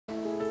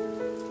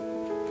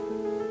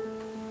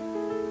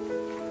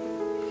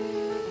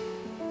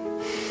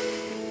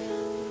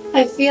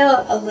I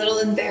feel a little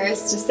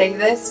embarrassed to say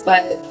this,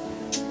 but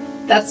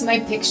that's my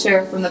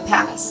picture from the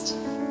past.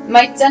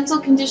 My dental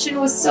condition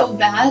was so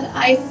bad,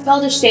 I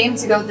felt ashamed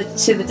to go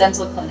to the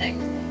dental clinic.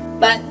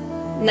 But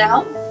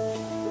now,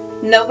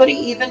 nobody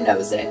even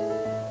knows it.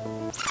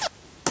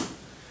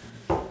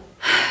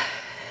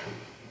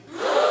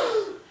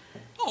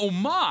 Oh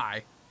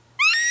my!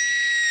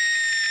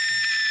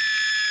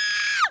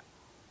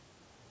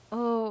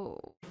 Oh.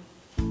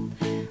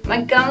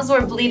 My gums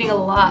were bleeding a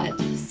lot,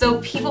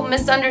 so people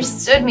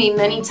misunderstood me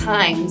many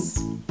times.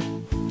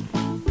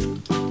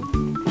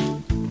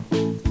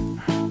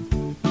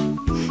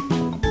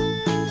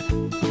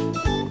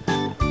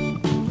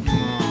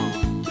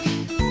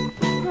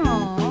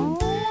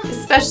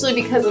 Especially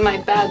because of my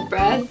bad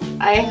breath,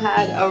 I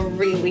had a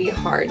really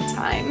hard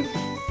time.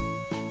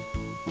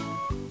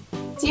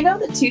 Do you know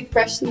the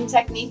toothbrushing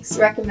techniques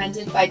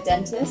recommended by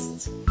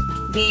dentists?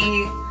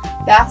 The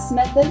Bass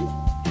method,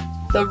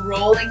 the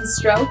rolling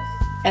stroke,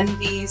 and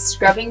the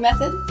scrubbing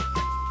method?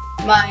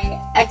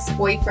 My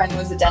ex-boyfriend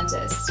was a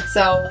dentist,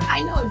 so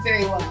I know it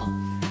very well.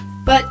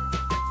 But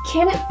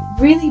can it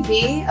really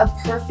be a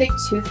perfect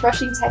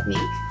toothbrushing technique?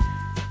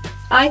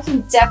 I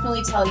can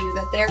definitely tell you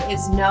that there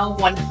is no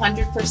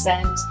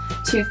 100%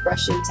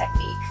 toothbrushing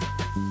technique.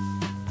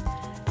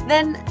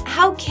 Then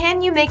how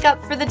can you make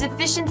up for the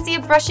deficiency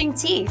of brushing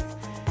teeth?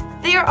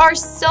 There are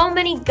so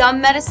many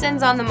gum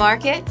medicines on the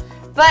market,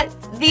 but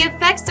the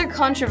effects are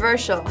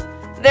controversial.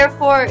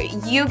 Therefore,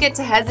 you get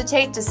to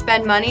hesitate to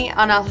spend money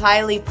on a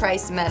highly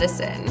priced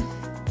medicine.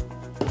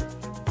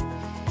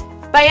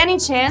 By any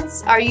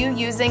chance, are you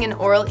using an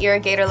oral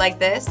irrigator like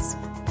this?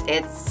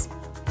 It's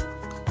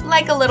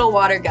like a little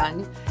water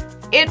gun.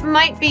 It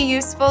might be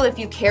useful if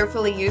you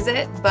carefully use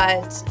it,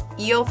 but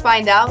you'll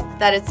find out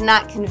that it's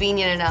not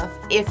convenient enough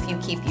if you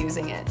keep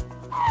using it.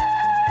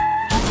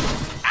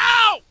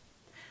 Ow!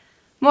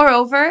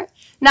 Moreover,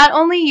 not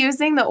only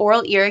using the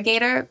oral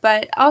irrigator,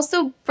 but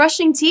also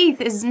brushing teeth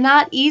is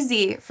not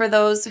easy for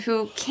those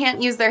who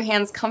can't use their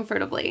hands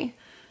comfortably.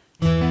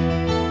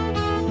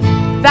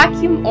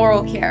 Vacuum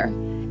oral care.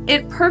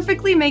 It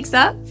perfectly makes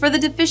up for the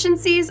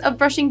deficiencies of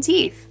brushing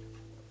teeth.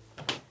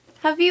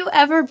 Have you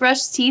ever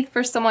brushed teeth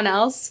for someone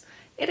else?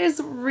 It is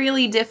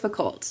really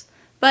difficult,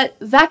 but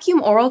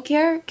vacuum oral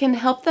care can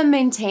help them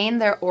maintain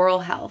their oral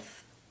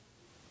health.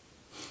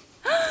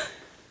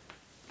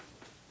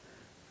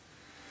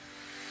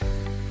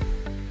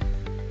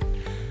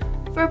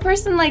 For a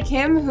person like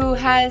him who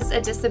has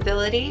a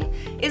disability,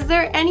 is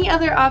there any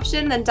other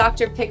option than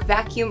Dr.pik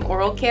Vacuum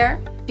Oral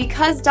Care?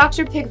 Because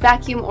Dr.pik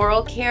Vacuum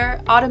Oral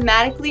Care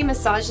automatically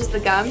massages the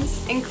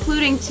gums,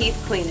 including teeth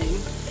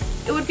cleaning,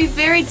 it would be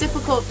very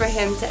difficult for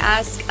him to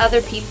ask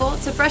other people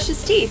to brush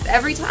his teeth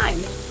every time.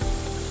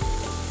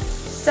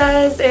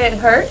 Does it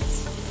hurt?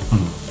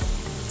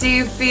 Do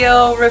you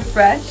feel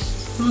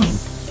refreshed?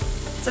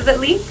 Does it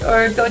leak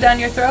or go down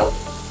your throat?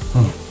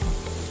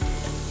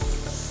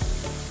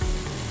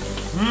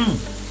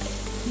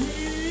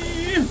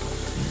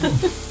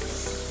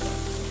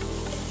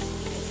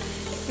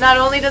 Not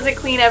only does it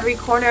clean every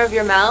corner of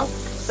your mouth,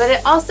 but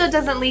it also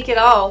doesn't leak at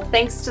all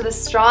thanks to the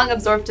strong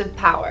absorptive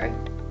power.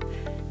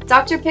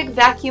 Dr.pik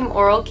Vacuum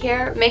Oral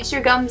Care makes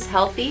your gums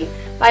healthy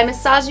by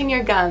massaging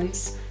your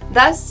gums,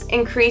 thus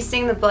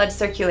increasing the blood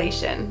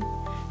circulation.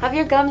 Have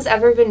your gums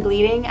ever been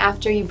bleeding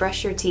after you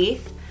brush your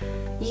teeth?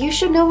 You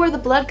should know where the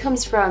blood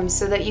comes from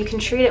so that you can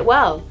treat it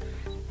well.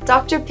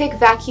 Dr.pik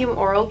Vacuum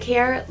Oral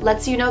Care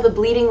lets you know the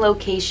bleeding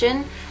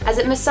location as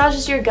it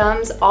massages your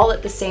gums all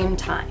at the same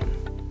time.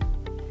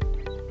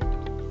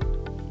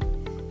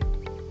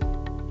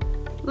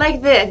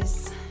 Like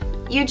this.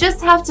 You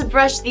just have to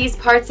brush these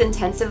parts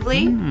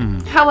intensively.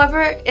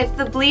 However, if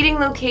the bleeding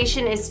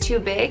location is too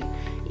big,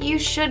 you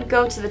should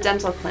go to the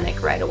dental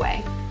clinic right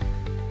away.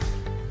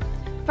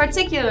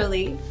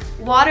 Particularly,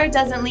 water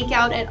doesn't leak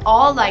out at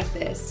all like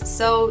this,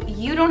 so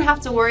you don't have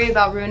to worry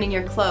about ruining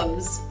your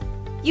clothes.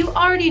 You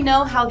already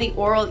know how the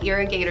oral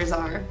irrigators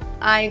are.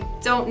 I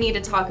don't need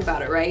to talk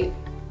about it, right?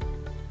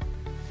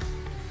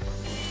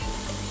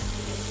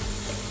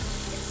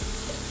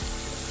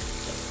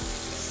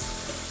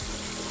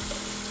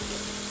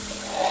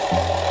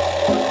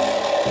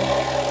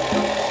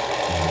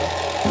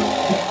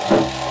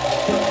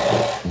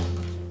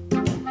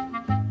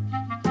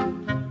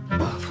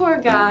 Poor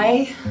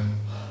guy.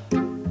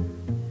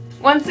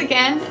 Once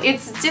again,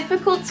 it's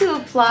difficult to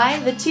apply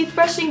the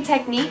toothbrushing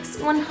techniques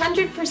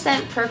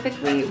 100%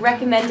 perfectly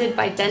recommended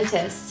by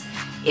dentists.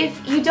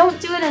 If you don't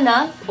do it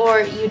enough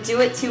or you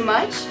do it too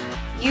much,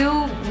 you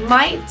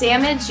might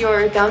damage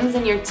your gums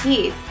and your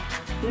teeth.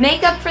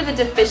 Make up for the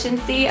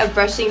deficiency of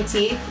brushing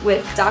teeth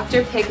with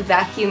Dr.pik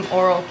Vacuum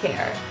Oral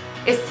Care,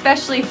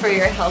 especially for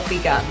your healthy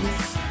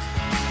gums.